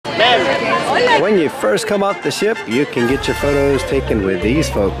When you first come off the ship, you can get your photos taken with these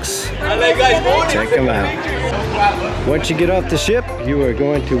folks. Check them out. Once you get off the ship, you are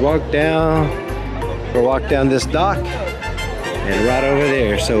going to walk down this dock and right over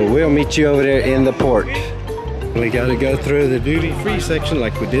there. So we'll meet you over there in the port. We got to go through the duty-free section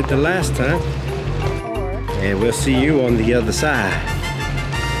like we did the last time. And we'll see you on the other side.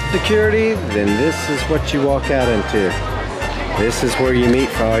 Security, then this is what you walk out into. This is where you meet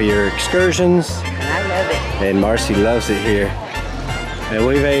for all your excursions. And I love it. And Marcy loves it here. And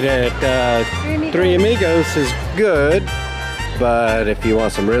we've ate at Three Amigos is good, but if you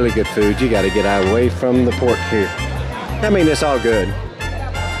want some really good food, you got to get away from the port here. I mean, it's all good,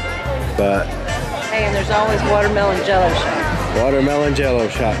 but hey, and there's always watermelon jello shots. Watermelon jello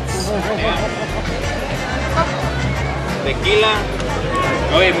shots. Tequila,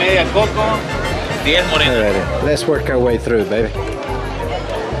 9.5 coco, 10 moreno. Alrighty, let's work our way through, baby.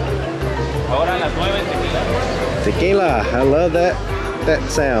 Ahora las 9 tequila. Tequila, I love that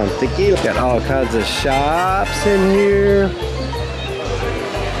sound. Tequila. Got all kinds of shops in here.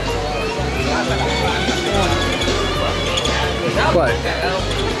 What?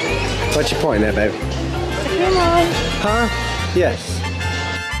 What you pointing at, baby? Tequila. Huh? Yes.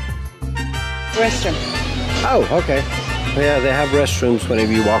 Restroom. Oh, okay. Yeah, they have restrooms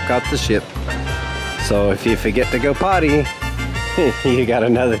whenever you walk out the ship. So if you forget to go potty, you got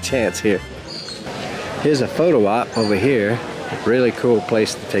another chance here. Here's a photo op over here. Really cool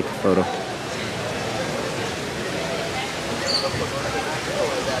place to take a photo.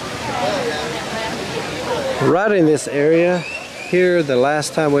 Right in this area here, the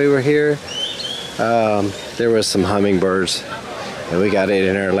last time we were here, there was some hummingbirds. And we got it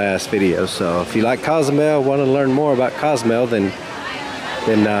in our last video. So if you like Cozumel, want to learn more about Cozumel, then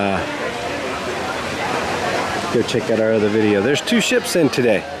go check out our other video. There's 2 ships in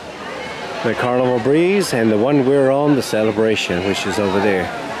today. The Carnival Breeze and the one we're on, the Celebration, which is over there.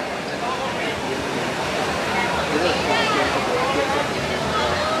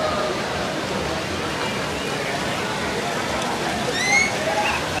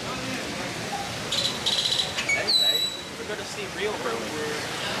 We're going to see real birds.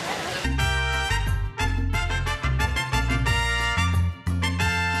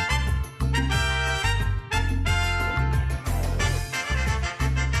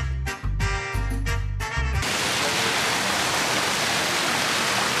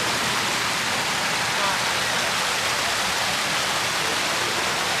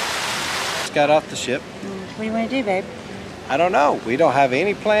 Got off the ship. What do you want to do, babe? I don't know. We don't have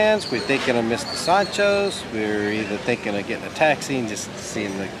any plans. We're thinking of Mr. Sancho's. We're either thinking of getting a taxi and just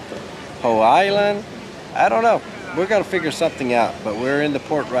seeing the whole island. I don't know. We're going to figure something out. But we're in the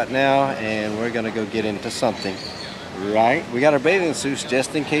port right now and we're going to go get into something. Right? We got our bathing suits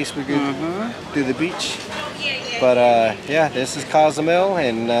just in case we go to the beach. But yeah, this is Cozumel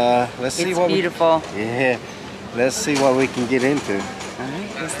and let's see what beautiful. Let's see what we can get into.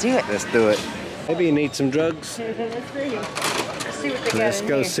 Alright, let's do it. Let's do it. Maybe you need some drugs. Let's see what they got. Let's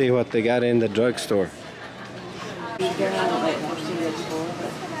go see what they got in the drugstore.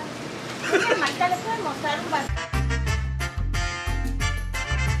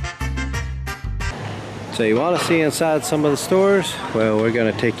 So you want to see inside some of the stores? Well, we're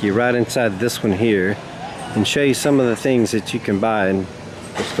going to take you right inside this one here and show you some of the things that you can buy in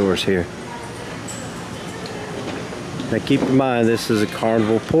the stores here. Now keep in mind, this is a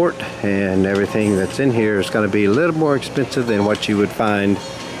Carnival port and everything that's in here is going to be a little more expensive than what you would find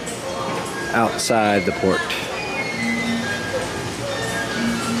outside the port.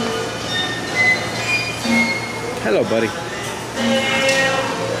 Hello, buddy.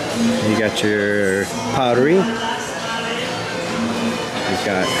 You got your pottery. You've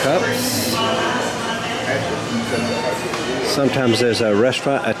got cups. Sometimes there's a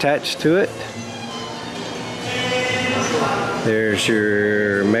restaurant attached to it. There's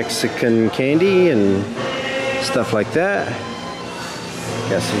your Mexican candy and stuff like that.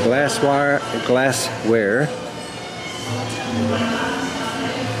 Got some glassware.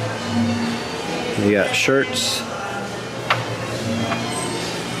 You got shirts.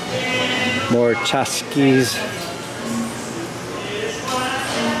 More chasquis.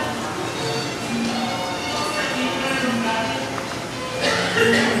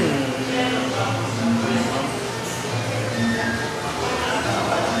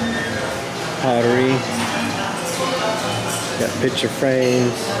 Pottery. Got picture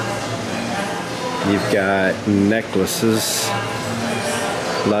frames. You've got necklaces.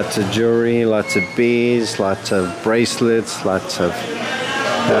 Lots of jewelry, lots of beads, lots of bracelets, lots of...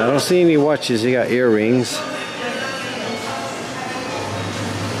 I don't see any watches. You got earrings.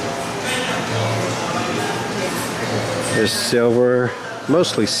 Just silver,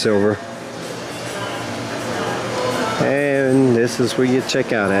 mostly silver. And this is where you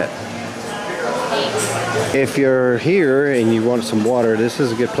check out at. If you're here and you want some water, this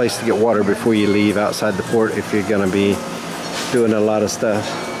is a good place to get water before you leave outside the port if you're going to be doing a lot of stuff.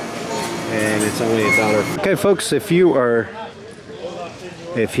 And it's only $1. Okay folks, if you are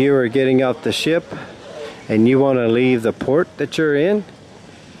getting off the ship and you want to leave the port that you're in,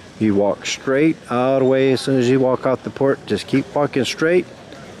 you walk straight all the way. As soon as you walk off the port, just keep walking straight,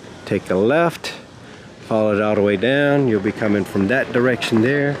 take a left, follow it all the way down. You'll be coming from that direction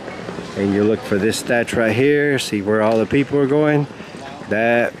there, and you look for this statue right here, see where all the people are going.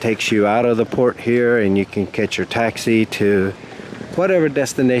 That takes you out of the port here, and you can catch your taxi to whatever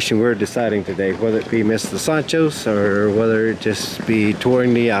destination we're deciding today, whether it be Mr. Sancho's or whether it just be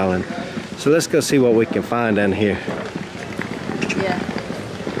touring the island. So let's go see what we can find down here. Yeah.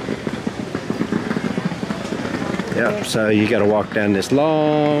 Yep, so you got to walk down this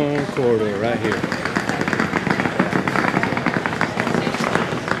long corridor right here.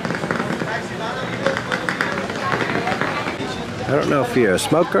 I don't know if you're a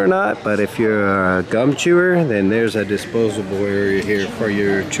smoker or not, but if you're a gum chewer, then there's a disposable area here for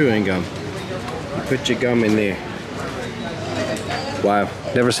your chewing gum. Put your gum in there. Wow,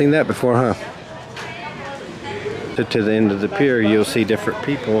 never seen that before, huh? To the end of the pier, you'll see different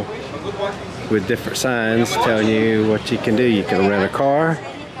people with different signs telling you what you can do. You can rent a car.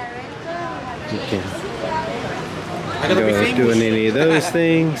 You can go doing any of those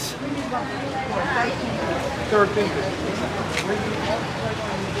things.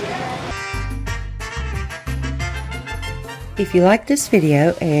 If you like this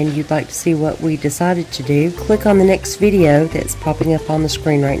video and you'd like to see what we decided to do, click on the next video that's popping up on the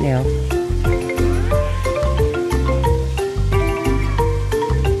screen right now.